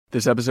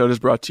This episode is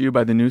brought to you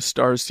by the new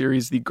Starz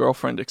series, The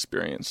Girlfriend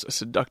Experience, a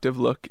seductive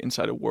look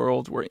inside a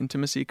world where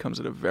intimacy comes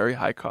at a very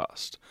high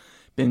cost.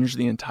 Binge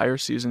the entire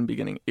season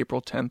beginning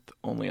April 10th,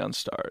 only on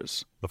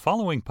Starz. The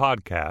following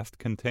podcast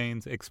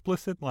contains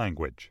explicit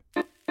language.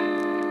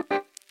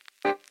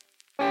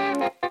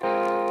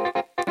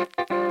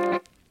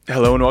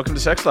 Hello and welcome to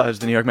Sex Lives,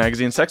 the New York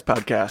Magazine sex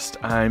podcast.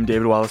 I'm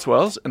David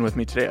Wallace-Wells, and with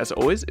me today, as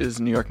always, is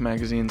New York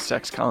Magazine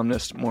sex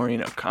columnist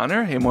Maureen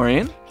O'Connor. Hey,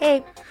 Maureen.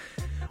 Hey.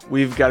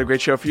 We've got a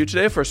great show for you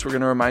today. First, we're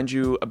going to remind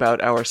you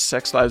about our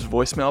Sex Lives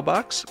voicemail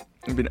box.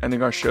 We've been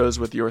ending our shows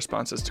with your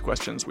responses to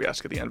questions we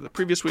ask at the end of the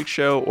previous week's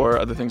show or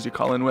other things you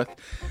call in with.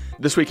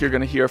 This week, you're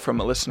going to hear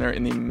from a listener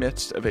in the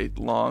midst of a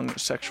long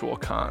sexual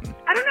con.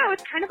 I don't know.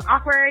 It's kind of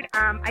awkward.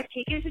 I've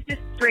taken to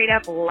just straight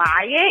up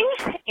lying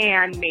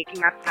and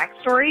making up sex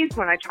stories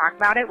when I talk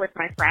about it with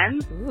my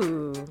friends.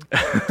 Ooh.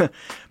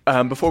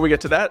 Before we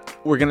get to that,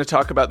 we're going to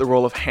talk about the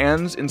role of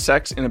hands in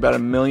sex in about a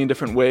million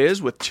different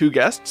ways with two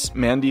guests.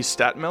 Mandy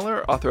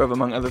Stadtmiller, author of,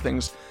 among other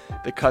things,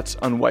 The Cut's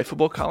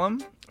Unwifeable column,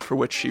 for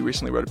which she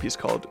recently wrote a piece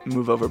called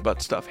Move Over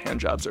Butt Stuff,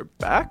 Handjobs Are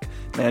Back.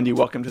 Mandy,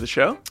 welcome to the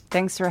show.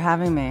 Thanks for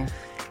having me.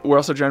 We're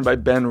also joined by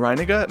Ben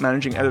Reininga,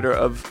 managing editor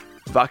of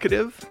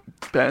Vocativ.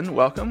 Ben,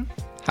 welcome.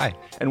 Hi.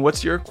 And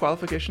what's your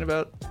qualification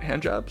about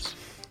handjobs?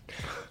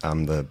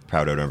 I'm the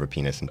proud owner of a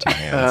penis and two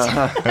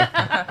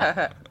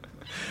hands.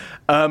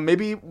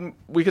 Maybe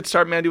we could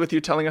start, Mandy, with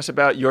you telling us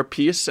about your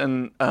piece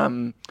and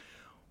the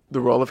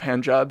role of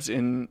handjobs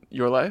in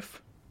your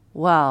life.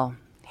 Well,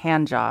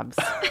 handjobs.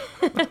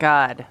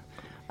 God.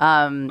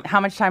 How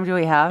much time do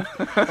we have?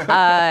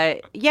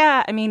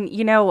 Yeah, I mean,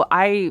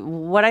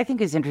 what I think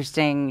is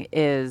interesting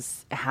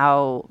is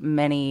how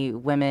many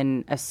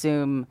women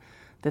assume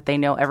that they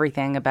know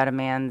everything about a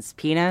man's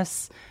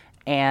penis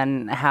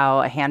and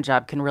how a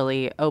handjob can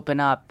really open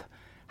up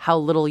how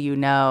little you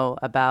know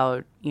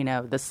about,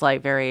 the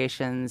slight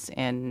variations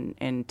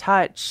in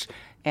touch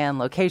and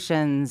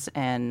locations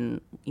and,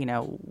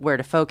 where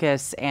to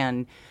focus.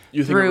 And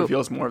you think it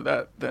reveals more of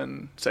that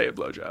than, say, a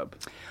blowjob?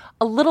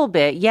 A little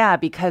bit, yeah,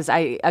 because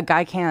a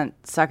guy can't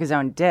suck his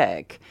own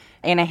dick.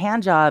 In a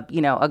handjob,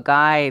 a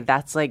guy,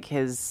 that's like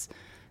his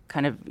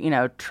kind of,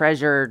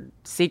 treasured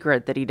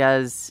secret that he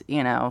does,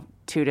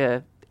 2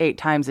 to 8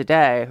 times a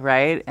day,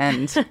 right?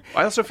 And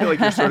I also feel like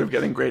you're sort of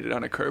getting graded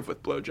on a curve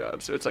with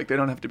blowjobs, so it's like they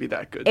don't have to be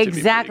that good.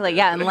 Exactly, to be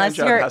yeah. Good.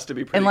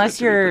 Unless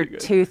you're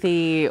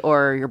toothy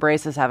or your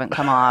braces haven't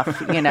come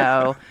off,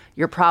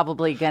 you're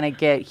probably going to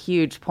get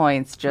huge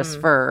points just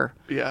for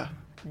a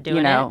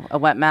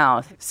wet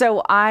mouth.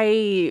 So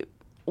I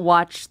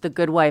watched the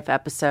Good Wife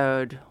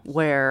episode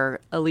where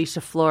Alicia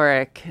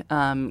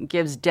Florrick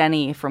gives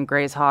Denny from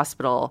Gray's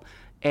Hospital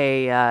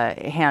a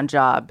hand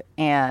job,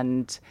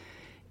 and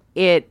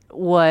it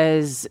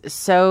was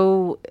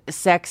so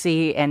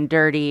sexy and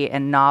dirty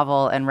and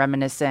novel and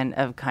reminiscent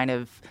of kind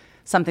of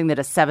something that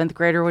a 7th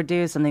grader would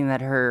do, something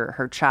that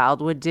her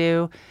child would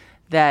do,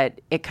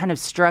 that it kind of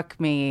struck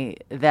me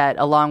that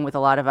along with a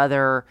lot of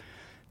other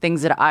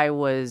things that I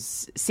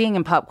was seeing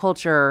in pop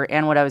culture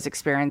and what I was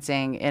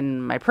experiencing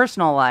in my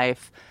personal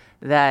life,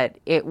 that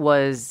it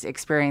was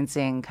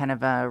experiencing kind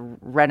of a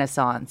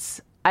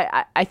renaissance.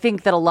 I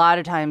think that a lot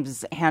of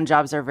times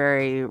handjobs are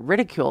very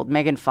ridiculed.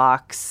 Megan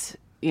Fox,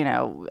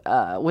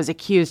 was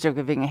accused of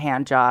giving a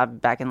hand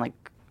job back in like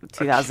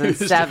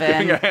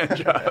 2007.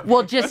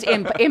 Well, just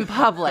in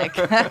public.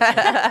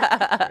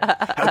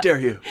 How dare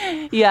you?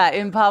 Yeah,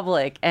 in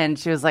public. And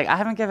she was like, I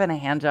haven't given a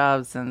hand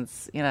job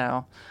since,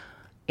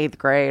 8th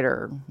grade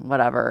or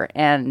whatever.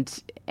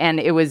 And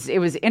it was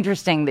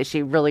interesting that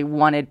she really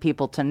wanted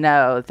people to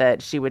know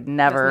that she would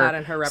never That's not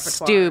in her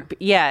repertoire. Stoop.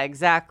 Yeah,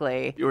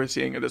 exactly. You were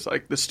seeing it as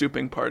like the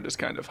stooping part is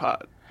kind of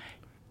hot.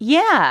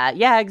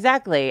 Yeah,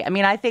 exactly. I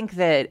mean, I think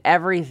that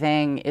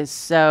everything is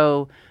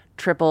so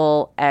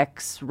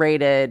XXX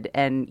rated,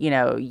 and,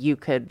 you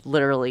could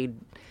literally,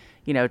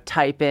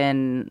 type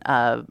in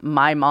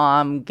my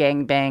mom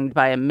gangbanged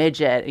by a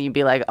midget, and you'd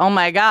be like, oh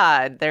my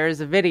God,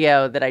 there's a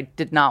video that I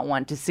did not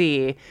want to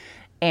see.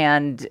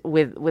 And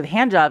with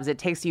handjobs, it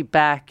takes you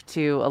back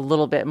to a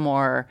little bit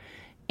more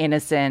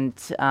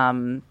innocent,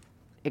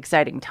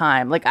 exciting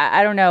time. Like,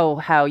 I don't know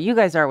how you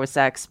guys are with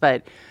sex,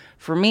 but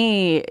for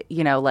me,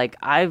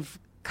 I've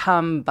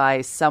come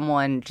by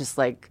someone just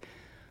like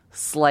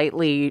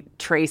slightly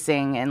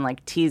tracing and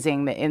like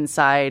teasing the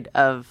inside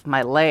of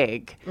my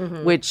leg,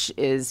 which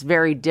is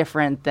very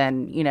different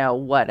than,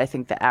 what I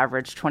think the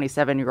average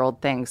 27-year-old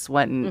thinks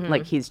when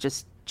like he's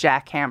just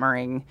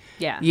jackhammering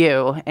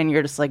you and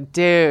you're just like,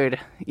 dude,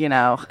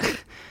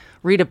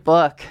 read a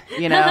book,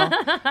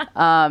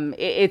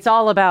 it's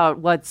all about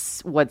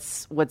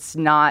what's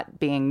not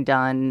being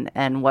done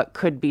and what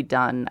could be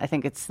done. I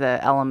think it's the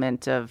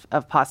element of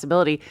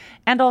possibility.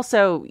 And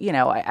also,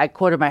 I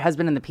quoted my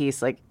husband in the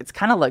piece, like, it's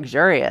kind of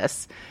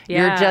luxurious.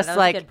 Yeah, You're just that was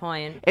like, a good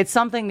point. It's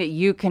something that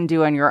you can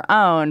do on your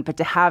own, but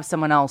to have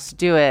someone else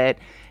do it,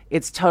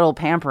 it's total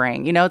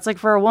pampering. It's like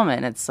for a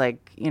woman, it's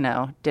like,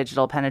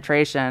 digital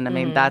penetration.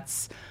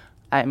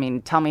 I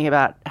mean, tell me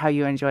about how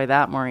you enjoy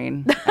that,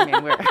 Maureen. I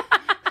mean,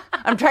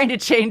 I'm trying to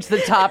change the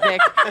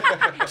topic,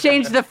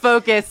 change the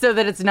focus so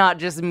that it's not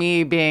just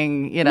me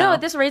being, No,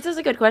 this raises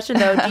a good question,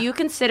 though. Do you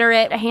consider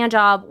it a hand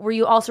job? Were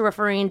you also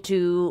referring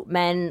to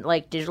men,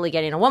 like, digitally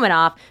getting a woman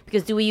off?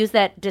 Because do we use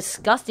that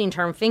disgusting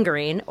term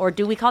fingering, or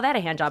do we call that a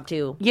hand job,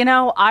 too?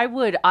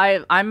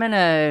 I'm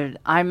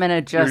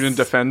gonna just... You're going to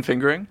defend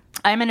fingering?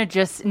 I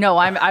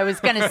was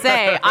going to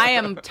say, I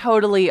am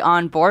totally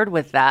on board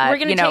with that. We're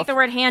going to take the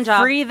word hand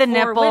job free the for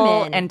nipple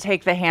women. and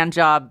take the hand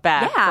job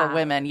back for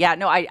women. Yeah,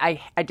 no,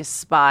 I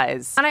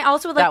despise And I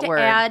also would like to word.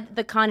 add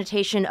the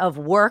connotation of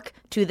work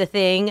to the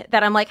thing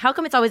that I'm like, how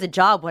come it's always a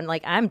job when,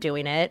 like, I'm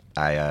doing it?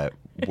 I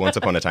once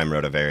upon a time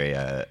wrote a very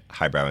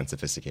highbrow and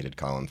sophisticated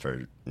column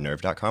for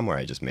Nerve.com where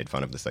I just made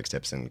fun of the sex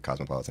tips in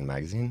Cosmopolitan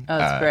magazine. Oh,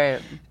 that's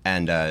great.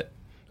 And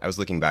I was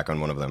looking back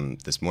on one of them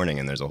this morning,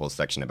 and there's a whole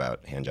section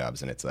about hand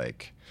jobs, and it's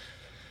like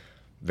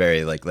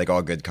very like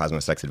all good Cosmo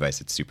sex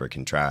advice. It's super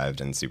contrived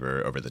and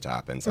super over the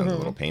top and sounds a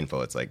little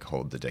painful. It's like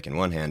hold the dick in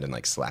one hand and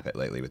like slap it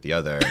lightly with the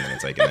other, and then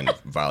it's like and then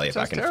volley it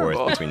back and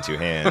forth between two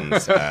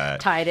hands.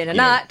 Tie it in a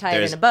knot, tie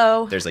it in a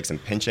bow. There's like some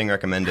pinching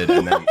recommended,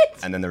 and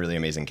then the really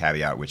amazing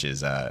caveat, which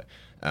is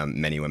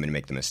many women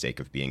make the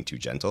mistake of being too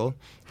gentle.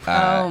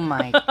 Oh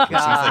my God. Which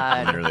seems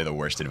like literally the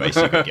worst advice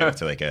you could give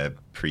to like a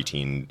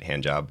preteen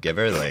hand job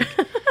giver. Like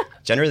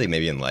generally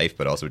maybe in life,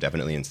 but also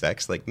definitely in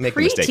sex. Like make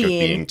the mistake of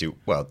being too,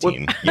 young.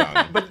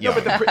 But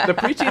the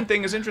preteen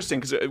thing is interesting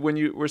because when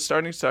you were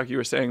starting to talk, you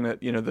were saying that,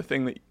 the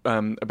thing that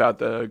about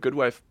the Good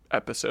Wife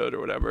episode or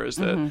whatever is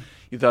that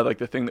you thought like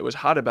the thing that was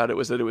hot about it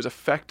was that it was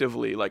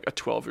effectively like a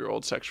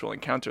 12-year-old sexual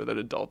encounter that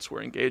adults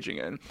were engaging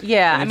in.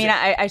 Yeah,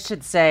 I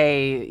should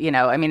say,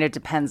 it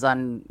depends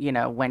on,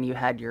 when you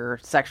had your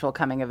sexual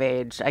coming of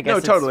age. I guess. No,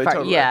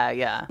 totally.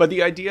 Yeah. But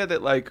the idea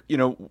that like,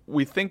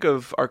 we think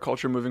of our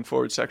culture moving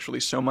forward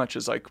sexually so much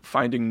as like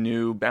finding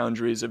new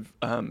boundaries of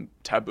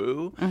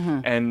taboo.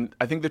 And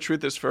I think the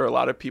truth is for a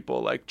lot of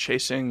people, like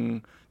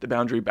chasing the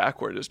boundary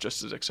backward is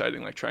just as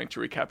exciting, like trying to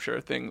recapture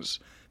things.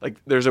 Like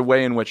there's a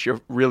way in which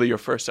your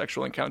first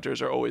sexual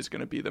encounters are always going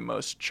to be the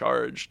most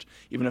charged,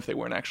 even if they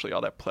weren't actually all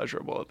that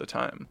pleasurable at the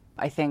time.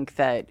 I think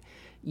that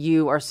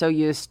you are so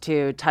used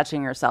to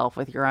touching yourself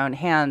with your own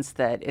hands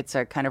that it's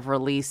a kind of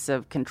release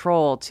of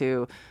control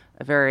to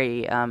a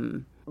very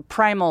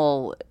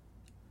primal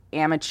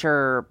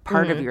amateur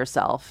part of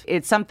yourself.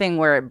 It's something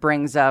where it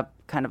brings up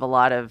kind of a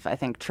lot of, I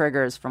think,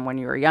 triggers from when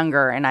you were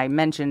younger. And I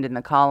mentioned in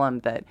the column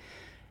that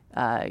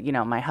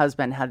my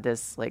husband had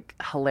this like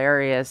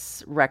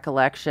hilarious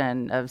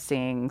recollection of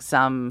seeing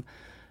some,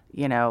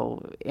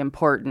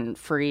 important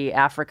free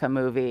Africa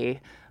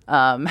movie.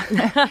 And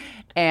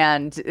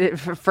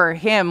for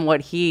him,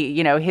 what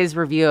he, his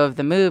review of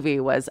the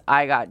movie was,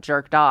 I got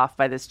jerked off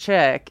by this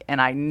chick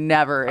and I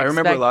never I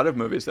remember a lot of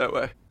movies that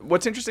way.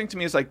 What's interesting to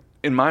me is like,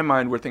 in my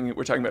mind, we're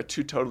talking about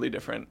two totally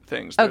different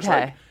things.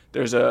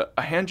 There's a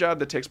hand job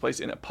that takes place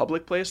in a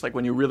public place, like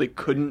when you really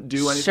couldn't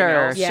do anything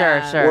else.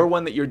 Sure. Or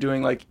one that you're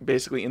doing like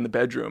basically in the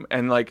bedroom.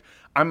 And like,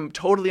 I'm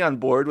totally on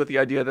board with the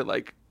idea that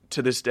like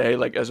to this day,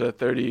 like as a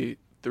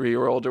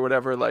 33-year-old or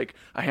whatever, like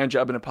a hand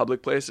job in a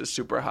public place is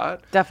super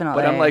hot.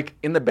 Definitely. But I'm like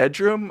in the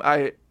bedroom,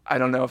 I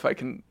don't know if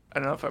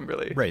I'm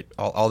really... Right.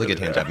 All the good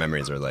hand job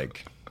memories are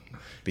like...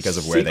 because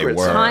of where they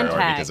were Context.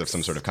 or because of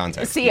some sort of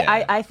context. See,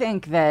 I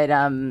think that,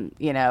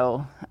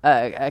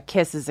 a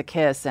kiss is a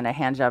kiss and a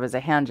hand job is a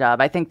hand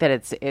job. I think that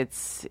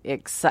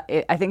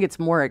I think it's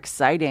more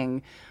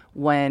exciting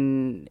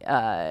when,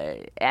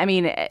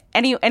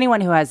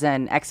 anyone who has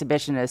an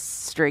exhibitionist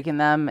streak in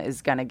them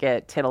is going to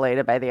get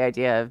titillated by the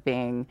idea of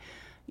being,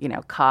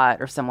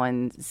 caught or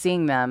someone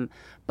seeing them.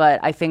 But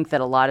I think that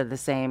a lot of the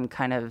same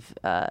kind of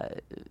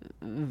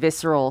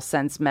visceral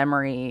sense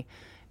memory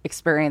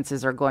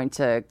experiences are going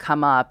to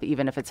come up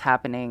even if it's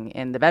happening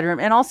in the bedroom.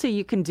 And also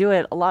you can do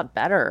it a lot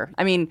better.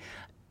 I mean,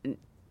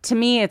 to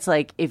me, it's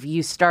like if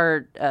you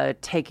start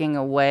taking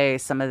away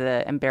some of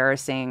the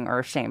embarrassing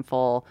or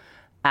shameful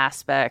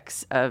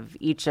aspects of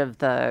each of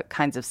the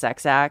kinds of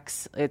sex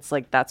acts, it's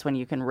like that's when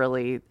you can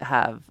really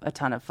have a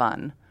ton of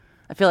fun.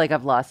 I feel like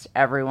I've lost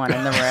everyone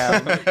in the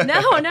room.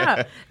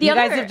 No. You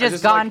guys have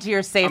just gone to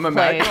your safe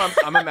place.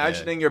 I'm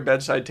imagining your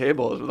bedside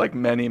table with like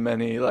many,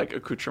 like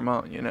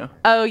accoutrements,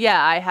 Oh,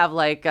 yeah. I have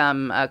like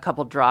a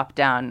couple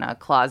drop-down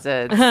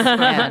closets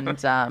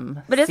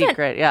and but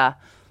secret, yeah.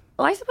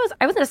 Well, I suppose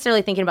I wasn't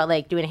necessarily thinking about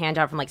like doing a hand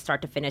job from like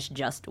start to finish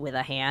just with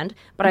a hand,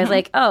 but I was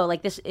like, oh,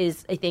 like this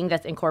is a thing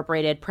that's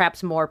incorporated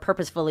perhaps more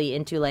purposefully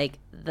into like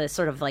the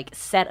sort of like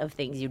set of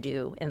things you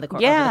do in the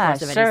course of any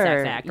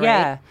sex act, right?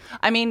 Yeah.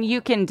 I mean,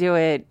 you can do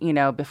it,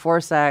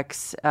 before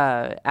sex,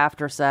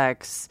 after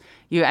sex.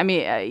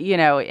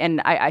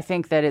 And I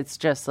think that it's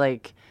just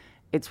like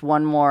it's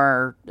one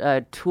more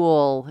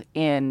tool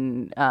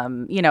in,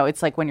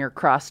 it's like when you're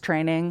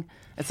cross-training.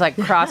 It's like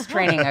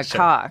cross-training a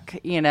cock,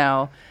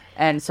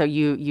 And so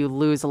you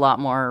lose a lot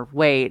more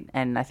weight,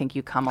 and I think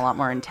you come a lot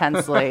more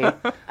intensely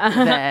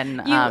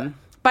than.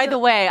 By the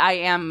way, I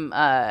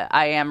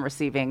am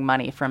receiving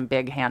money from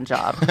Big Hand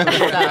Job, so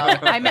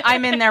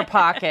I'm in their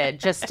pocket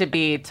just to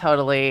be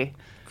totally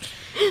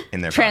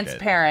in their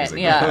transparent.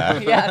 Pocket.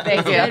 Yeah,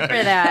 thank you. Good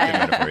for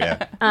that. Good metaphor,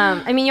 yeah.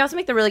 I mean, you also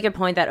make the really good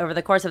point that over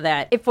the course of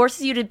that, it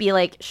forces you to be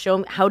like, show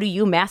me, how do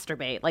you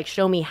masturbate? Like,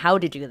 show me how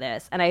to do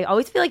this. And I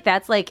always feel like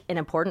that's like an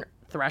important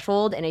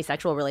threshold in a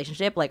sexual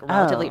relationship, like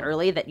relatively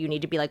early, that you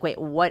need to be like, wait,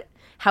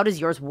 how does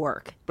yours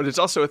work? But it's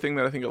also a thing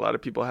that I think a lot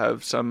of people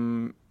have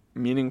some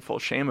meaningful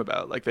shame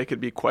about. Like, they could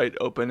be quite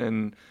open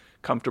and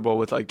comfortable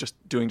with like just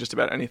doing just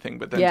about anything,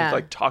 but then to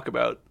like talk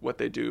about what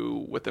they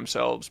do with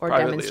themselves or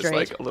privately is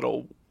like a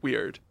little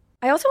weird.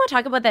 I also want to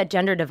talk about that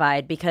gender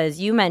divide, because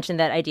you mentioned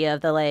that idea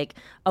of the like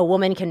a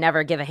woman can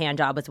never give a hand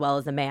job as well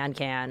as a man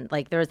can.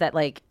 Like there's that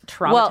like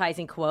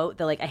traumatizing quote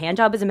that like a hand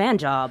job is a man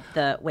job.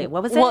 What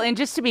was it? Well, and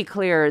just to be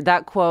clear,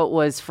 that quote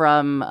was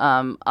from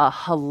a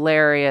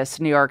hilarious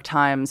New York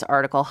Times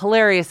article.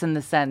 Hilarious in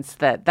the sense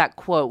that that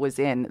quote was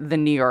in the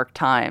New York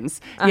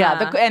Times.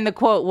 Yeah, and the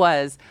quote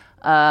was,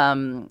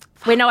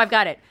 wait, no, I've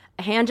got it.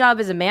 A hand job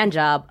is a man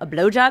job. A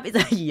blow job is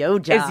a yo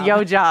job. It's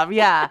yo job,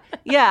 yeah.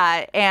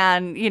 Yeah,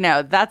 and, you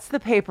know, that's the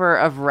paper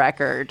of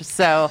record.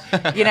 So,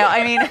 you know,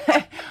 I mean,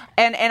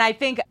 and I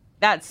think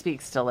that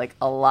speaks to, like,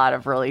 a lot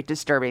of really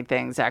disturbing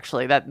things,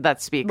 actually.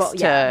 That speaks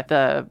to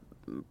the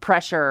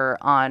pressure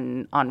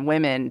on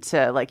women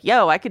to, like,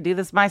 yo, I could do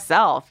this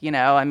myself, you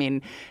know? I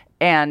mean,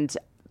 and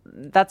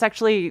that's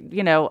actually,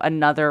 you know,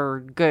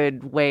 another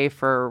good way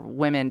for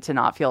women to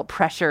not feel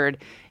pressured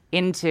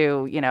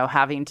into, you know,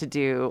 having to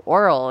do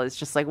oral. Is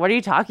just like, what are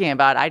you talking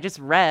about? I just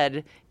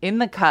read in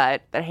the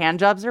cut that hand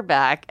jobs are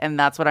back, and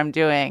that's what I'm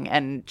doing.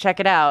 And check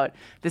it out.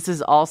 This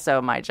is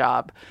also my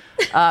job.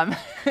 None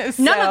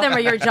of them are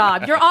your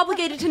job. You're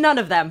obligated to none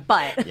of them,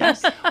 but.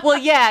 Yes. Well,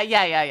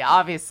 yeah,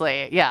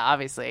 obviously. Yeah,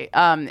 obviously.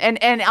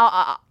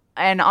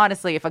 And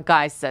honestly, if a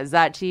guy says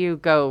that to you,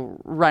 go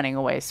running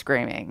away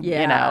screaming.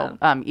 Yeah. You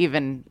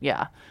know,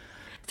 yeah.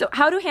 So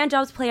how do hand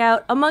jobs play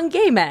out among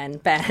gay men,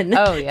 Ben?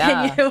 Oh,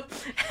 yeah. Can you...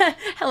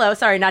 Hello,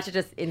 sorry, not to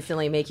just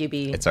instantly make you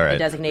be It's all right. the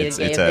designated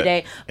gay of the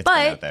day.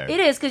 But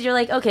it is, because you're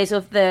like, okay,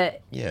 so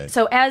if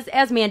So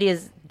as Mandy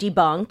is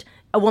debunked,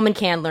 a woman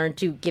can learn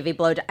to give a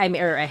blow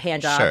or a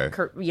hand job.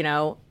 Sure. You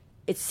know,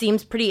 it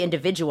seems pretty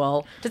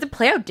individual. Does it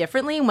play out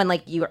differently when,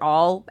 like, you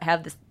all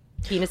have this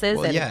penises?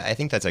 Well, and yeah, I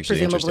think that's actually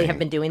presumably interesting. have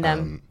been doing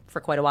them for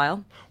quite a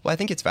while? Well, I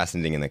think it's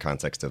fascinating in the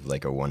context of,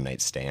 like, a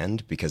one-night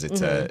stand, because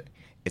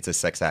it's a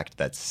sex act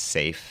that's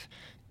safe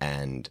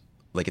and,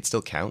 like, it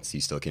still counts.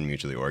 You still can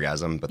mutually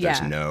orgasm, but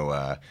there's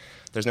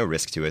no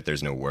risk to it.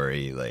 There's no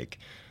worry. Like,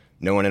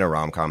 no one in a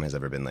rom-com has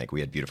ever been like,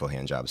 we had beautiful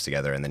hand jobs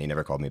together and then he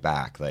never called me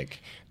back.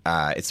 Like,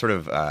 it's sort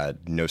of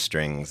no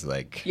strings,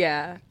 like,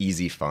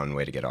 easy, fun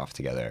way to get off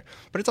together.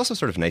 But it's also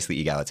sort of nicely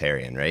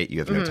egalitarian, right? You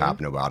have no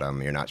top, no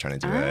bottom. You're not trying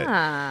to do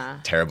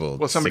a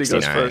terrible somebody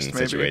 69 goes first,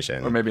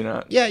 situation. maybe, or maybe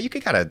not. Yeah, you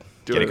could kind of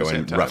get it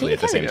going roughly at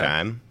the same Yeah.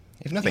 time.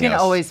 If nothing You can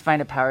else. always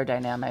find a power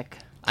dynamic.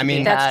 I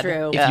mean, That's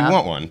true. if you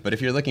want one, but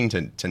if you're looking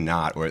to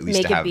not, or at least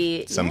Make to it have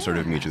be- some sort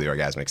of mutually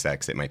orgasmic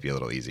sex, it might be a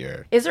little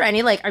easier. Is there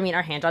any, like, I mean,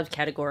 are hand jobs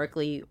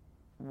categorically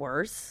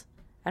worse?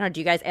 I don't know.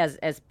 Do you guys,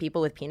 as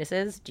people with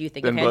penises, do you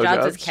think of Than hand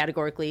jobs as blowjobs?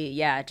 categorically,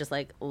 just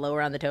like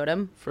lower on the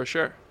totem? For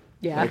sure.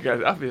 Yeah. Like,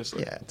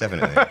 obviously. Yeah,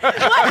 definitely. What?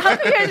 How come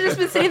you guys have just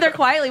been sitting there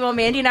quietly while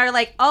Mandy and I are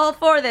like, all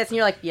for this? And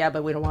you're like, yeah,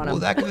 but we don't want them.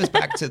 Well, that goes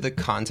back to the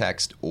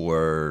context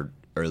or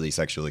early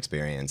sexual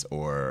experience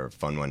or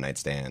fun one-night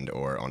stand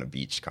or on a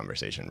beach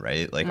conversation,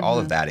 right? Like, all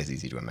of that is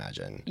easy to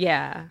imagine.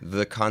 Yeah.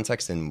 The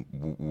context in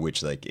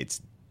which, like,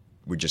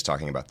 we're just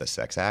talking about the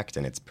sex act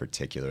and it's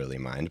particularly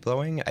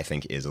mind-blowing, I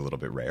think is a little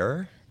bit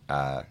rarer,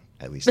 at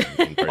least in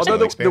personal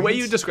Although experience. the way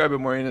you describe it,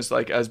 Maureen, is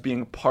like as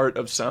being part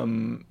of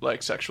some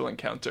like sexual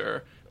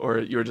encounter, or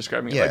you're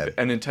describing it like,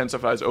 and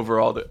intensifies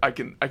overall. That I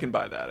can buy that. I can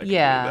believe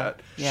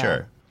that. Yeah.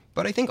 Sure.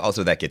 But I think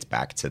also that gets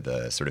back to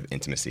the sort of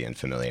intimacy and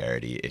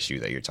familiarity issue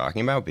that you're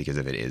talking about, because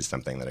if it is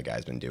something that a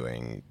guy's been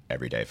doing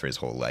every day for his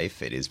whole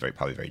life, it is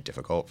probably very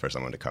difficult for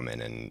someone to come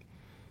in and,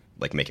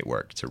 like, make it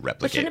work, to replicate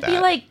But shouldn't that. it be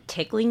like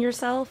tickling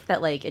yourself,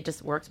 that like it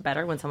just works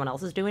better when someone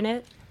else is doing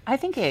it? I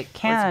think it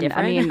can.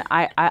 different? I mean,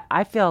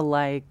 I feel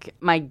like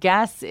my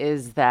guess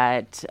is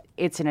that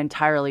it's an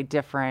entirely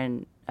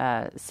different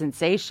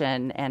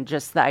sensation, and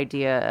just the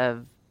idea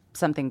of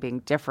something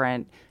being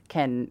different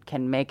can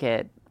make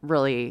it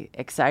really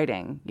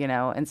exciting, you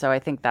know? And so I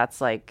think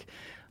that's like,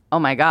 oh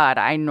my God,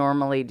 I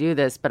normally do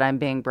this, but I'm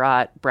being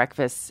brought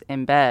breakfast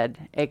in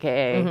bed,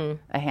 aka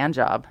a hand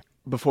job.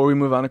 Before we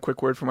move on, a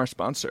quick word from our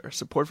sponsor.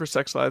 Support for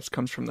Sex Lives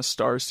comes from the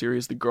Starz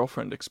series The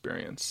Girlfriend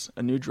Experience,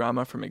 a new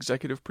drama from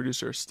executive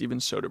producer Steven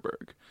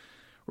Soderbergh.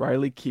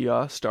 Riley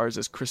Keough stars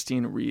as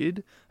Christine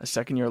Reed, a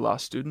second-year law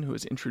student who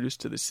is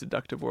introduced to the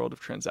seductive world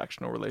of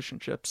transactional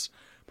relationships,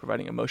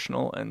 providing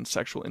emotional and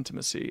sexual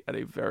intimacy at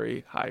a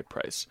very high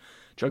price.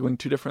 Juggling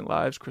two different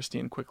lives,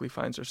 Christine quickly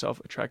finds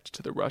herself attracted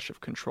to the rush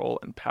of control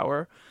and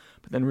power,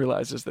 but then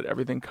realizes that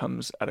everything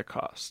comes at a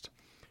cost.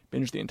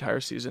 Binge the entire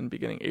season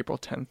beginning April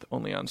 10th,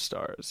 only on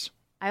Starz.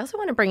 I also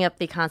want to bring up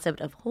the concept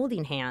of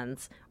holding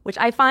hands, which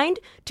I find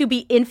to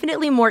be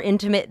infinitely more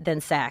intimate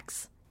than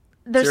sex.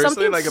 There's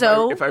Seriously? something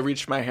Like if I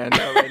reach my hand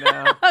out right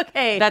now.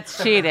 Okay.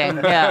 That's cheating,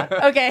 yeah.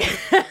 Okay.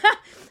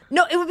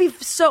 No, it would be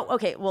so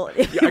okay. Well,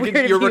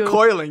 you're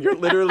recoiling. You're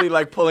literally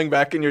like pulling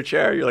back in your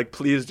chair. You're like,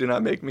 please do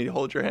not make me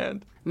hold your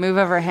hand. Move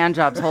over. Hand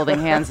jobs holding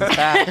hands is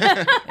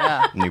bad.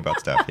 Yeah. New butt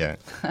stuff. Yeah.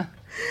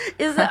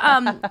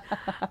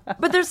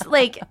 But there's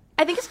like,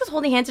 I think it's because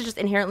holding hands is just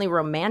inherently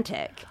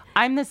romantic.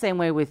 I'm the same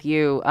way with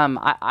you.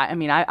 I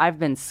mean, I've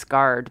been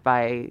scarred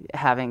by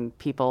having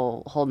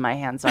people hold my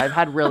hand. So I've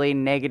had really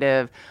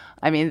negative.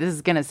 I mean, this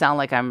is going to sound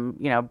like I'm,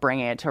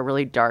 bringing it to a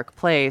really dark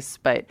place,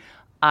 but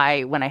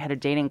when I had a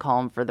dating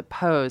column for the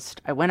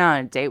Post, I went on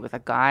a date with a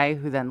guy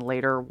who then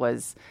later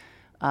was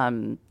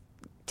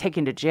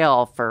taken to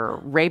jail for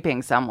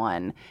raping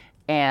someone.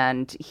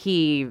 And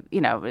he,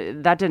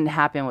 that didn't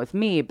happen with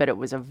me, but it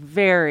was a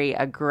very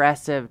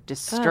aggressive,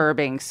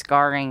 disturbing,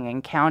 scarring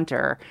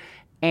encounter.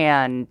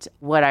 And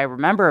what I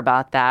remember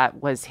about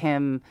that was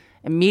him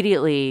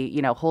immediately,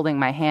 holding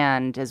my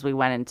hand as we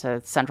went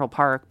into Central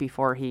Park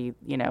before he,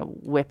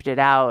 whipped it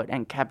out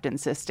and kept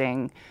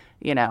insisting,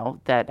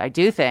 that I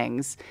do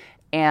things.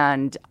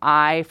 And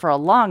I, for a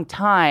long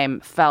time,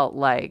 felt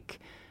like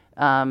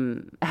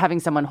having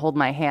someone hold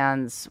my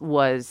hands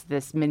was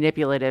this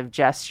manipulative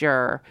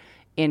gesture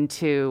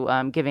into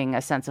giving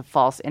a sense of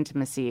false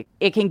intimacy.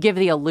 It can give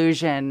the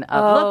illusion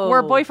of, look,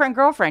 we're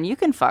boyfriend-girlfriend. You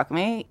can fuck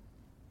me.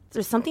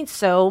 There's something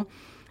so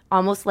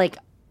almost like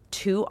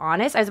too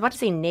honest. I was about to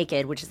say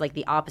naked, which is like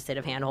the opposite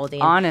of hand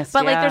holding. Honest,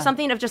 but like there's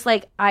something of just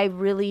like, I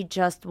really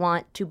just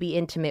want to be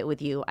intimate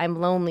with you. I'm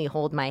lonely,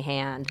 hold my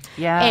hand.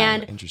 Yeah.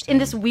 And in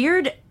this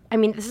weird, I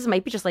mean,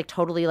 might be just like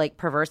totally like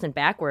perverse and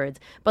backwards,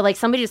 but like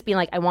somebody just being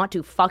like, I want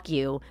to fuck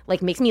you,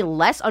 like makes me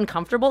less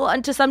uncomfortable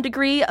to some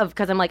degree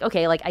because I'm like,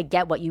 okay, like I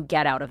get what you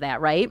get out of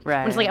that, right? Right.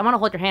 When it's like, I want to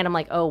hold your hand, I'm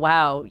like, oh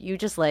wow, you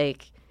just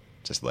like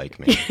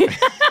me.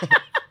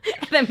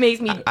 That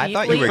makes me deeply I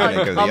thought you were going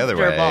to go the other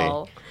way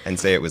uncomfortable. and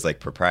say it was like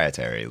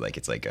proprietary, like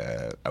it's like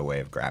a way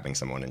of grabbing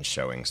someone and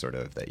showing sort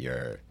of that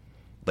you're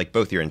like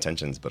both your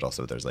intentions, but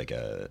also there's like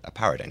a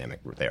power dynamic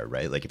there,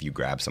 right? Like if you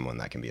grab someone,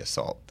 that can be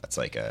assault. That's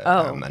like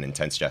an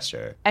intense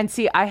gesture. And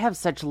see, I have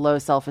such low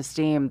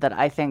self-esteem that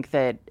I think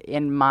that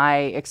in my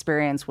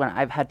experience when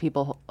I've had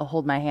people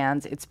hold my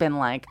hands, it's been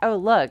like, oh,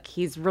 look,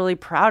 he's really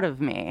proud of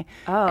me.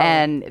 Oh.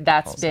 And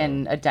that's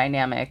been a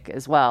dynamic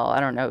as well. I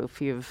don't know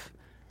if you've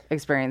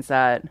experienced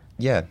that.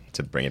 Yeah,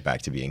 to bring it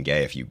back to being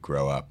gay, if you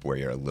grow up where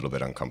you're a little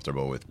bit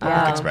uncomfortable with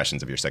public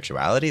expressions of your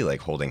sexuality,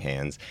 like holding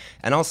hands,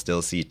 and I'll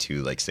still see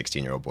two like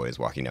 16-year-old boys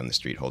walking down the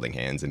street holding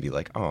hands and be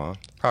like, "Oh,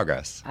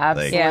 progress."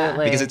 Absolutely.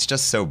 Like, because it's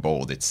just so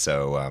bold. It's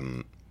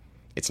so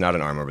it's not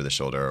an arm over the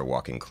shoulder or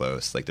walking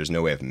close. Like there's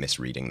no way of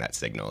misreading that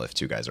signal. If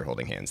two guys are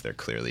holding hands, they're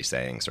clearly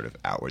saying sort of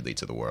outwardly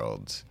to the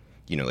world,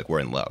 like we're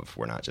in love.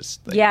 We're not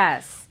just like,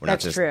 we're not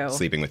just true.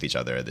 sleeping with each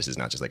other. This is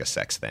not just like a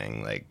sex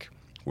thing. Like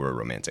we're a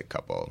romantic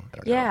couple. I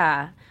don't know.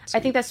 Yeah.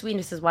 I think that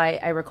sweetness is why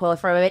I recoil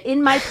from it.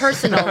 In my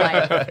personal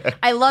life,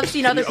 I love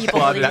seeing other people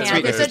holding hands.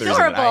 It's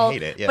adorable,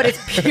 but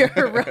it's pure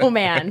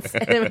romance,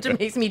 and it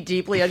makes me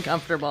deeply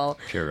uncomfortable.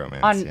 Pure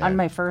romance. On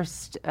my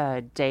first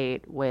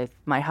date with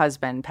my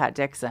husband, Pat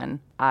Dixon,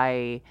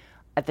 at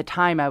the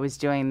time I was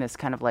doing this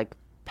kind of like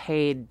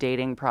paid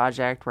dating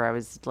project where I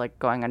was like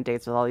going on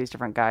dates with all these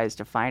different guys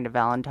to find a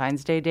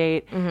Valentine's Day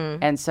date.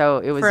 Mm-hmm. And so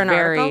it was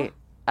article?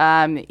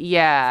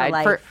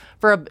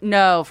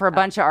 For a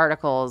bunch of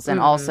articles, and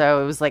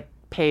also it was like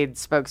paid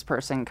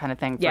spokesperson kind of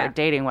thing for a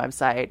dating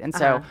website. And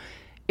so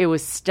it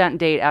was stunt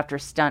date after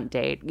stunt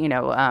date,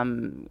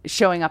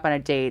 showing up on a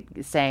date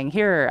saying,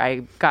 here,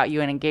 I got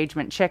you an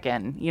engagement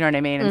chicken, you know what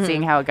I mean? And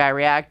seeing how a guy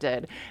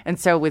reacted. And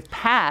so with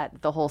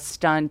Pat, the whole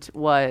stunt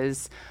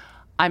was,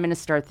 I'm going to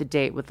start the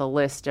date with a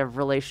list of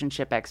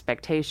relationship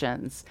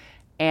expectations.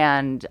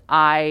 And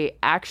I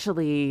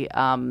actually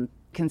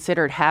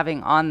considered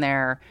having on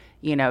there,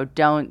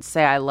 don't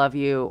say I love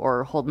you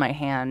or hold my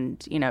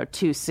hand,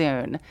 too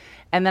soon.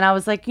 And then I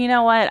was like, you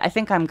know what? I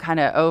think I'm kind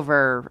of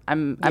over.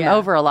 I'm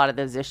over a lot of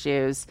those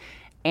issues.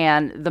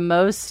 And the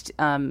most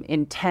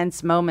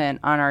intense moment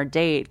on our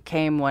date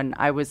came when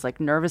I was like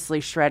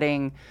nervously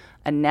shredding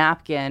a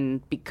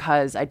napkin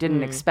because I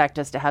didn't expect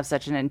us to have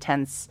such an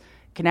intense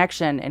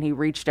connection, and he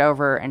reached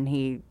over and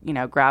he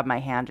grabbed my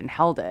hand and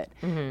held it,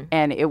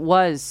 and it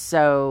was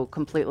so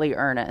completely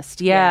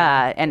earnest.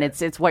 And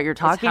it's what you're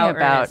talking how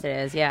about.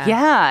 Earnest it is.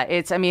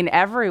 It's, I mean,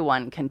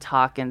 everyone can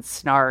talk and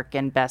snark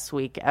and best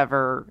week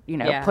ever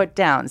put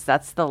downs.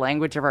 That's the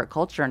language of our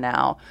culture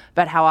now.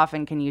 But how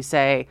often can you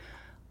say,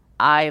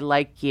 I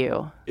like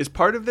you? Is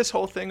part of this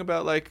whole thing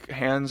about like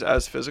hands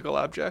as physical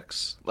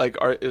objects? Like,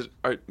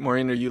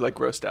 Maureen, are you like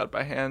grossed out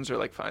by hands, or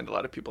like find a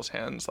lot of people's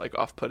hands like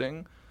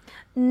off-putting?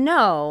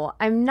 No,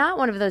 I'm not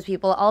one of those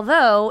people,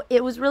 although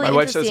it was really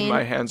interesting. My wife says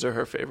my hands are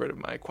her favorite of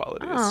my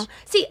qualities. Oh.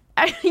 See,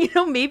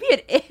 maybe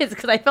it is,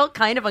 because I felt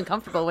kind of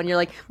uncomfortable when you're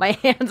like, my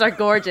hands are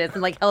gorgeous,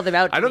 and like held them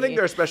out to I don't me. think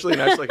they're especially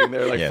nice looking.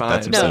 They're like fine.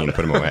 That's obscene.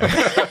 Put them away.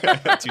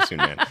 Too soon,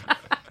 man.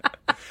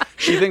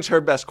 She thinks her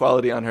best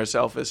quality on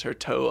herself is her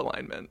toe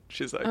alignment.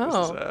 She's like, this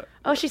is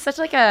Oh, she's such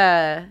like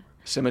a...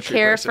 symmetry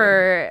care person.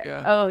 for.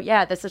 Yeah. Oh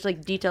yeah, that's such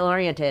like detail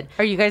oriented.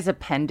 Are you guys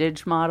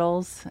appendage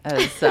models?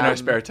 As, In our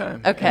spare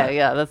time. Okay,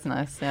 yeah, that's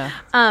nice. Yeah.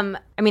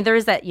 I mean, there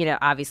is that,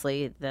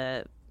 obviously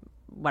the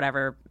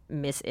whatever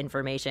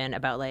misinformation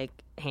about like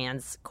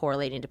hands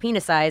correlating to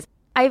penis size.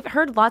 I've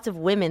heard lots of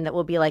women that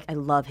will be like, I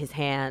love his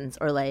hands,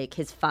 or like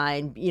his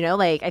fine,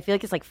 like I feel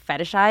like it's like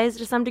fetishized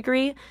to some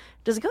degree.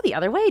 Does it go the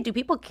other way? Do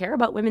people care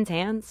about women's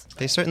hands?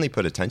 They certainly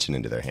put attention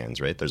into their hands,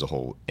 right? There's a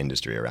whole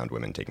industry around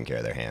women taking care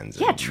of their hands.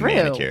 Yeah, and true.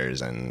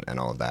 Manicures and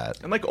all of that.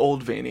 And like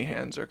old veiny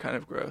hands are kind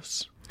of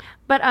gross.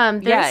 But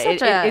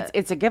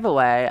it's a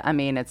giveaway. I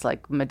mean, it's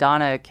like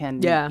Madonna can,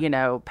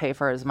 pay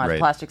for as much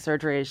plastic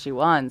surgery as she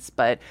wants,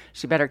 but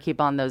she better keep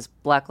on those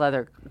black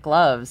leather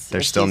gloves.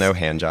 There's still no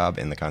hand job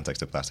in the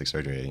context of plastic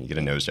surgery. You get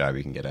a nose job,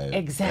 you can get a...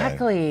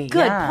 Exactly.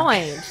 Good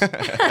point.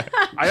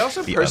 I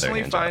also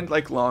personally find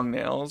like long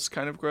nails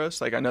kind of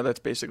gross. Like I know that's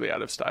basically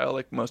out of style.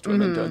 Like most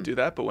women don't do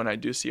that, but when I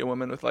do see a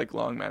woman with like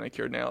long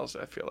manicured nails,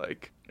 I feel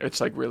like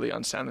it's like really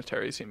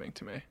unsanitary seeming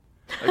to me.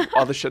 Like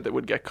all the shit that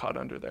would get caught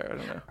under there. I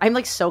don't know. I'm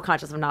like so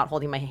conscious of not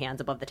holding my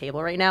hands above the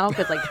table right now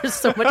because like there's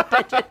so much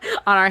attention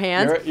on our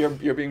hands.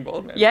 You're being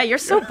bold, man. Yeah, you're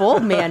so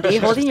bold, Mandy,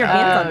 holding your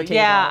hands on the table.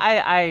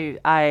 Yeah,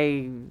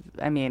 I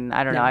mean,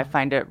 I don't know. I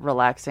find it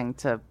relaxing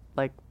to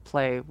like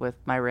play with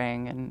my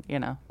ring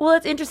and, Well,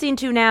 it's interesting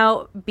to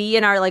now be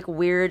in our like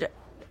weird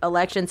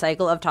election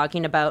cycle of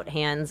talking about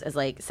hands as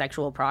like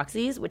sexual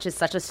proxies, which is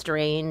such a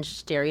strange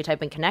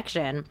stereotype and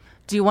connection.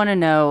 Do you want to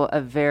know a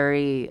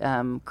very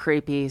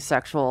creepy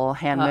sexual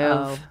hand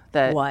move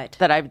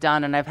that I've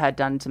done and I've had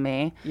done to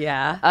me?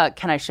 Yeah.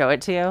 Can I show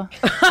it to you?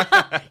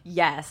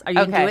 Yes. Are you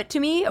going to do it to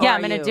me? Or yeah,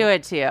 I'm going to do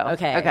it to you.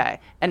 Okay.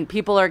 And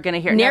people are going to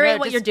hear. Narrate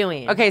what you're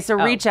doing. Okay, so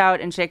reach out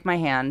and shake my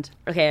hand.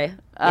 Okay.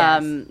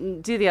 Yes.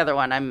 Do the other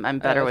one. I'm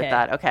better with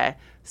that. Okay.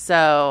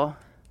 So.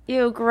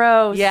 Ew,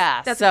 gross.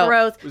 Yeah. That's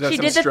gross. She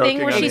did the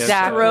thing where she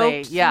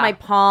stroked my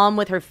palm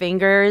with her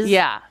fingers.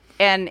 Yeah.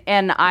 And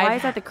why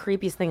is that the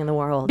creepiest thing in the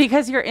world?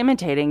 Because you're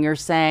imitating. You're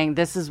saying,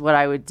 this is what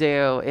I would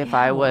do if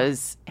I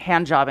was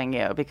hand jobbing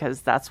you,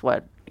 because that's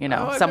what, someone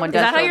does. Is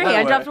that how your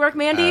hand jobs work,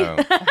 Mandy?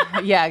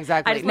 Yeah,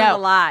 exactly. I just learned a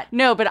lot.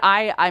 No, but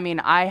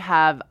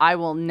I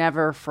will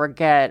never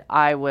forget,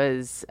 I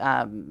was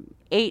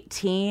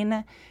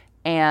 18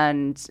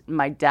 and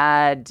my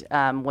dad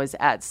was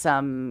at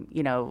some,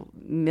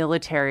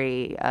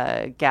 military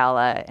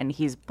gala, and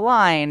he's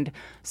blind.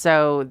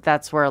 So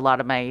that's where a lot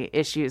of my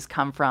issues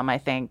come from, I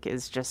think,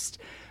 is just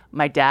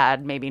my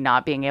dad maybe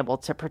not being able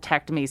to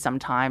protect me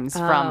sometimes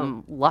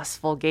from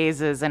lustful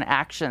gazes and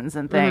actions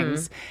and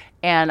things.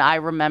 And I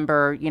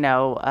remember,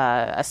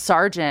 a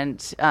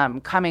sergeant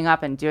coming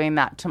up and doing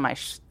that to my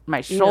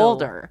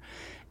shoulder.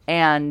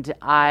 And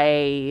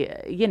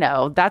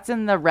that's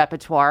in the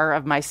repertoire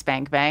of my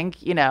spank bank,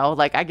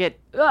 like I get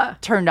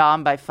turned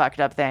on by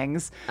fucked up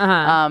things.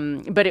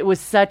 But it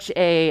was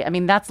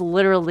that's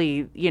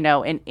literally,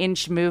 an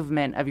inch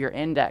movement of your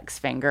index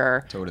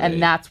finger. Totally.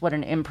 And that's what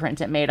an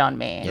imprint it made on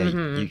me.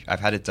 Yeah,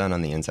 I've had it done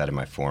on the inside of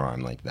my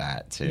forearm like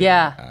that too.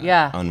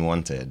 Yeah.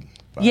 Unwanted.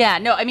 But. Yeah,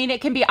 no, I mean, it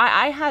can be,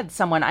 I had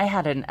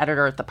an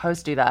editor at the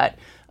Post do that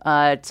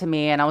to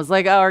me, and I was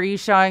like, oh, are you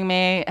showing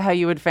me how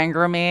you would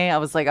finger me? I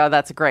was like, oh,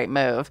 that's a great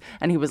move.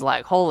 And he was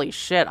like, holy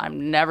shit,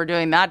 I'm never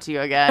doing that to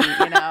you again,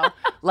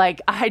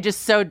 Like, I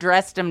just so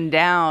dressed him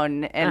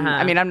down, and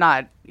I mean, I'm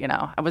not,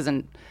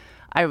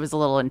 I was a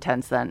little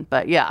intense then,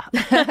 but yeah.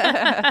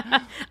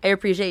 I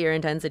appreciate your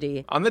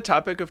intensity. On the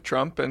topic of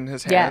Trump and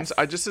his hands,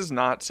 this is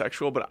not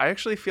sexual, but I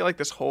actually feel like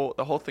the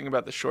whole thing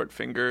about the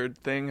short-fingered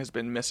thing has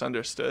been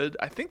misunderstood.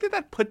 I think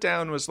that put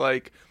down was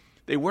like,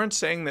 they weren't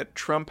saying that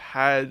Trump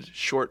had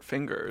short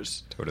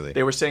fingers. Totally.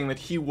 They were saying that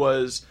he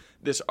was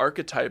this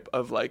archetype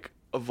of like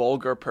a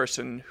vulgar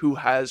person who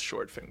has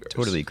short fingers.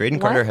 Totally. Graydon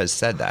Carter has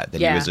said that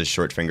he was a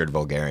short-fingered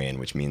vulgarian,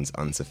 which means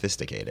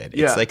unsophisticated.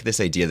 It's like this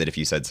idea that if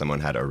you said someone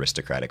had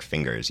aristocratic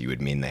fingers, you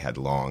would mean they had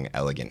long,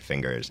 elegant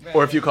fingers.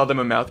 Or if you called them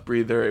a mouth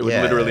breather, it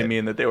would literally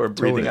mean that they were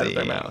breathing out of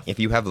their mouth. If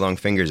you have long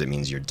fingers, it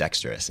means you're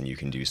dexterous and you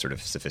can do sort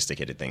of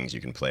sophisticated things. You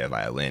can play a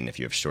violin. If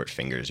you have short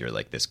fingers, you're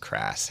like this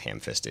crass,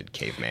 ham-fisted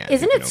caveman.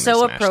 Isn't it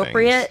so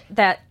appropriate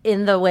that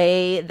in the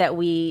way that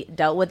we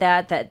dealt with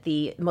that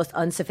the most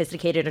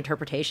unsophisticated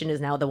interpretation is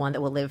now the one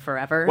that will live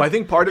forever? Well, I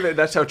think part of it,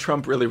 that's how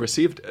Trump really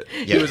received it.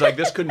 Yeah. He was like,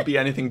 this couldn't be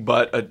anything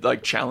but a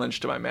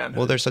challenge to my manhood.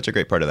 Well, there's such a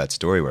great part of that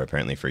story where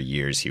apparently for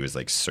years he was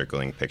like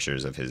circling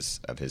pictures of his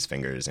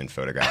fingers in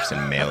photographs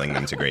and mailing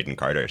them to Graydon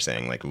Carter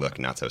saying like, look,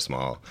 not so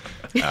small,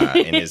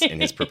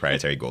 in his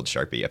proprietary gold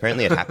Sharpie.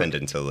 Apparently it happened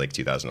until like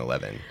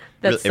 2011.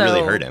 It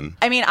really hurt him.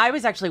 I mean, I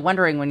was actually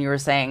wondering when you were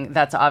saying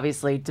that's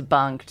obviously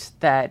debunked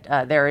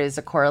that there is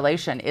a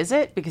correlation. Is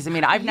it? Because I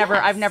mean, I've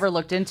never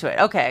looked into it.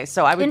 Okay,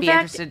 so I would be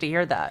interested to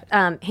hear that.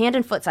 Hand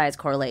and foot size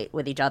correlate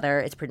with each other.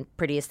 It's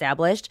pretty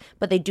established,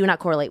 but they do not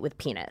correlate with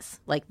penis.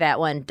 Like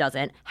that one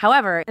doesn't.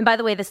 However, and by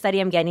the way, the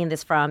study I'm getting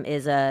this from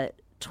is a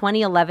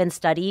 2011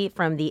 study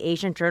from the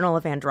Asian Journal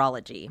of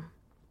Andrology,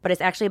 but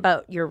it's actually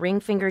about your ring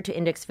finger to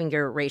index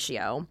finger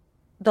ratio.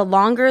 the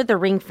longer the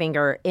ring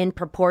finger in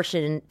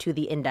proportion to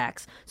the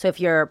index. So if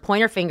your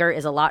pointer finger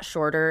is a lot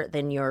shorter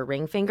than your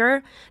ring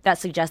finger, that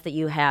suggests that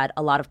you had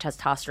a lot of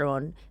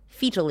testosterone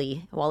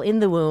fetally while in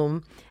the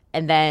womb,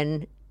 and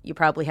then you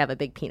probably have a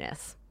big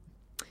penis.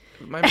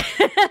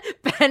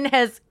 Ben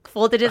has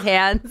folded his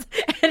hands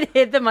and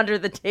hid them under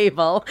the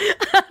table.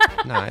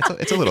 No,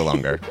 it's a little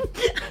longer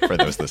for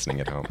those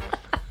listening at home.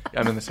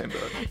 I'm in the same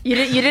boat. You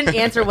didn't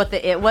answer what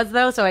the it was,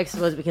 though, so I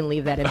suppose we can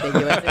leave that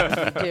ambiguous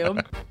if we need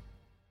to.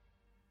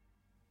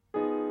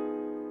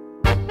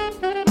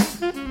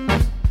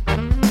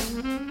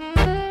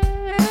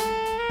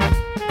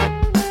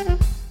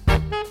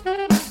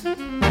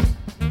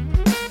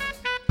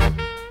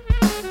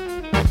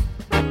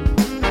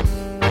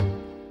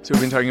 So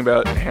we've been talking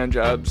about hand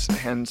jobs,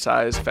 hand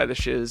size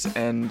fetishes,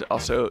 and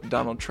also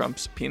Donald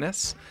Trump's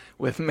penis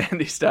with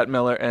Mandy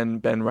Stadtmiller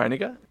and Ben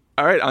Reininga.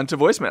 All right, on to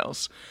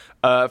voicemails.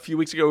 A few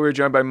weeks ago, we were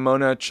joined by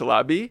Mona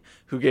Chalabi,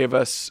 who gave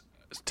us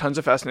tons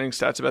of fascinating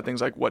stats about things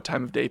like what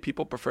time of day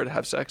people prefer to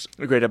have sex.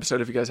 A great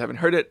episode if you guys haven't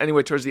heard it.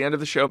 Anyway, towards the end of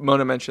the show,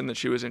 Mona mentioned that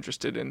she was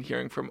interested in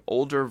hearing from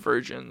older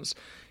virgins,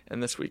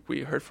 and this week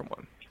we heard from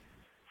one.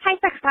 Hi,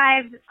 Sex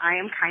Lives. I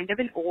am kind of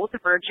an old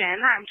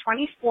virgin. I'm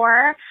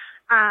 24.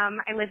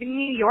 I live in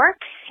New York,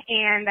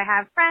 and I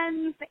have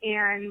friends,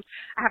 and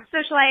I have a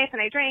social life,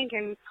 and I drink,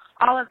 and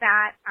all of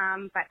that,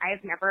 but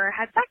I've never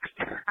had sex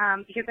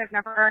because I've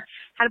never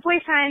had a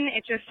boyfriend.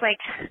 It's just, like,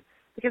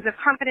 because of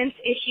confidence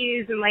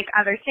issues and, like,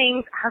 other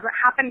things hasn't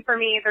happened for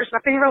me. There's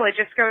nothing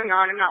religious going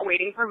on. I'm not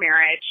waiting for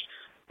marriage.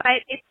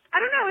 But I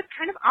don't know, it's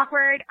kind of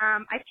awkward.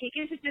 I've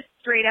taken to just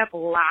straight up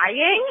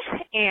lying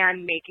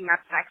and making up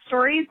sex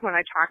stories when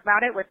I talk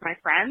about it with my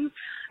friends.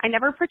 I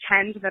never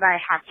pretend that I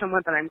have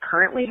someone that I'm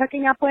currently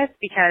hooking up with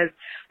because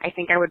I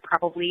think I would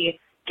probably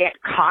get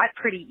caught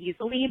pretty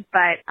easily.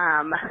 But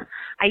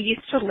I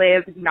used to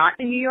live not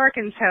in New York,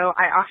 and so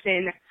I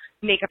often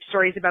make up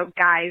stories about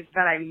guys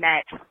that I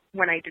met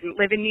when I didn't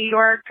live in New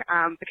York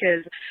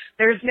because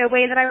there's no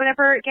way that I would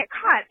ever get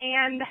caught.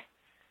 And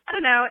I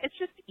don't know, it's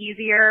just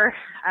easier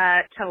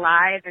to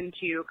lie than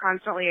to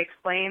constantly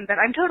explain that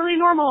I'm totally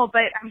normal,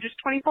 but I'm just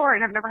 24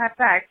 and I've never had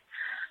sex.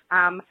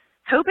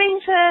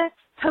 Hoping to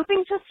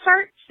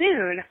start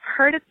soon.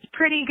 Heard it's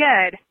pretty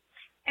good.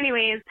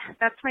 Anyways,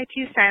 that's my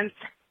 2 cents.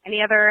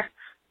 Any other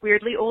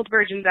weirdly old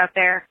virgins out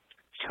there?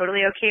 It's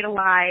totally okay to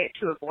lie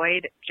to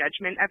avoid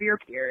judgment of your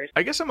peers.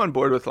 I guess I'm on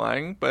board with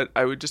lying, but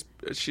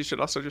she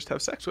should also just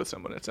have sex with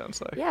someone, it sounds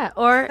like. Yeah,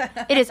 or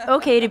it is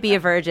okay to be a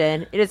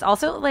virgin. It is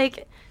also,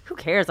 like, who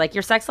cares? Like,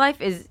 your sex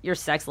life is your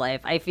sex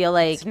life. I feel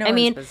like,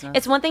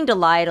 it's one thing to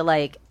lie to,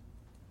 like,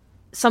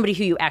 somebody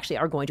who you actually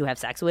are going to have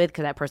sex with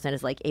because that person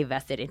is, like, a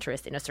vested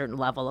interest in a certain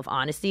level of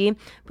honesty.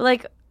 But,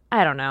 like,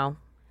 I don't know.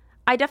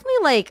 I definitely,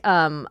 like,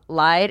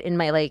 lied in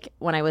my, like,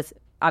 when I was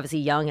obviously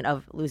young and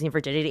of losing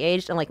virginity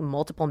age, and like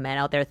multiple men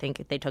out there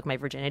think they took my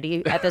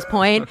virginity at this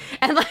point.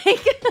 And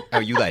like oh,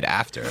 you lied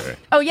after.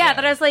 Oh yeah,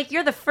 that I was like,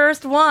 you're the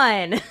first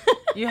one.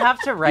 You have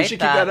to write keep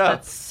that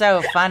up. That's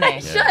so funny. I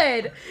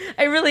should.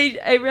 I really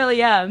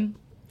am.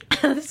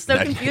 This is so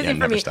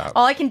confusing for me. Stop.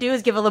 All I can do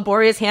is give a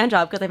laborious hand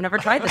job because I've never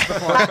tried this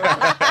before.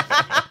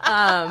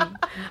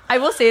 I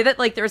will say that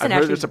like there's I've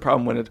heard there's a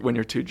problem when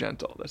you're too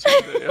gentle. That's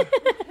what you do.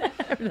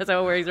 That's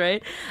how it works,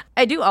 right?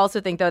 I do also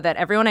think, though, that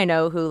everyone I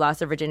know who lost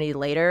their virginity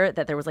later,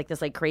 that there was like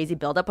this like crazy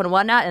buildup and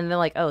whatnot, and they're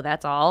like, oh,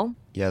 that's all?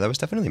 Yeah, that was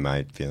definitely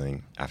my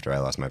feeling after I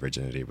lost my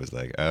virginity was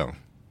like, oh,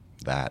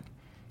 that.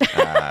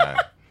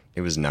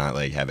 It was not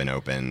like heaven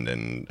opened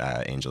and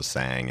angels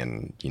sang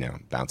and, you know,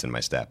 bouncing my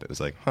step. It was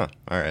like, huh,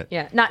 all right.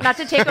 Yeah, not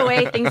to take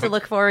away things to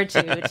look forward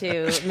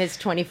to Ms.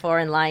 24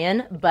 and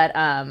Lion, but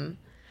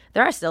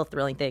there are still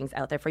thrilling things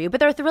out there for you. But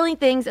there are thrilling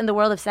things in the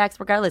world of sex,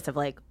 regardless of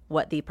like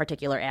what the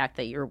particular act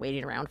that you're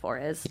waiting around for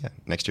is. Yeah,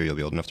 next year you'll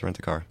be old enough to rent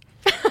a car.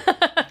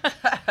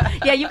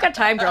 Yeah, you've got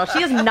time, girl.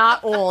 She is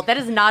not old. That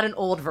is not an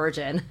old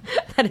virgin.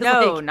 That is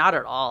no, not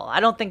at all. I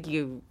don't think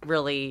you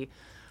really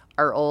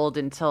are old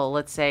until,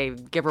 let's say,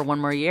 give her one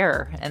more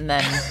year, and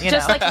then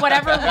just like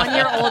whatever 1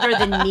 year older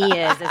than me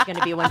is going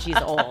to be when she's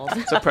old.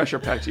 It's a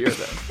pressure-packed year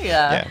then.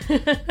 Yeah.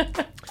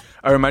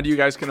 I remind you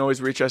guys can always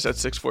reach us at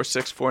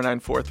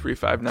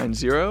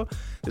 646-494-3590.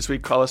 This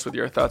week, call us with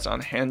your thoughts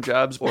on hand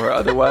jobs or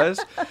otherwise.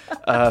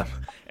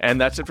 And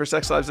that's it for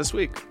Sex Lives this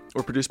week.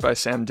 We're produced by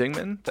Sam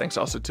Dingman. Thanks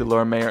also to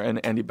Laura Mayer and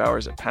Andy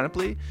Bowers at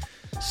Panoply.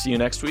 See you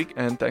next week,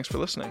 and thanks for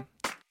listening.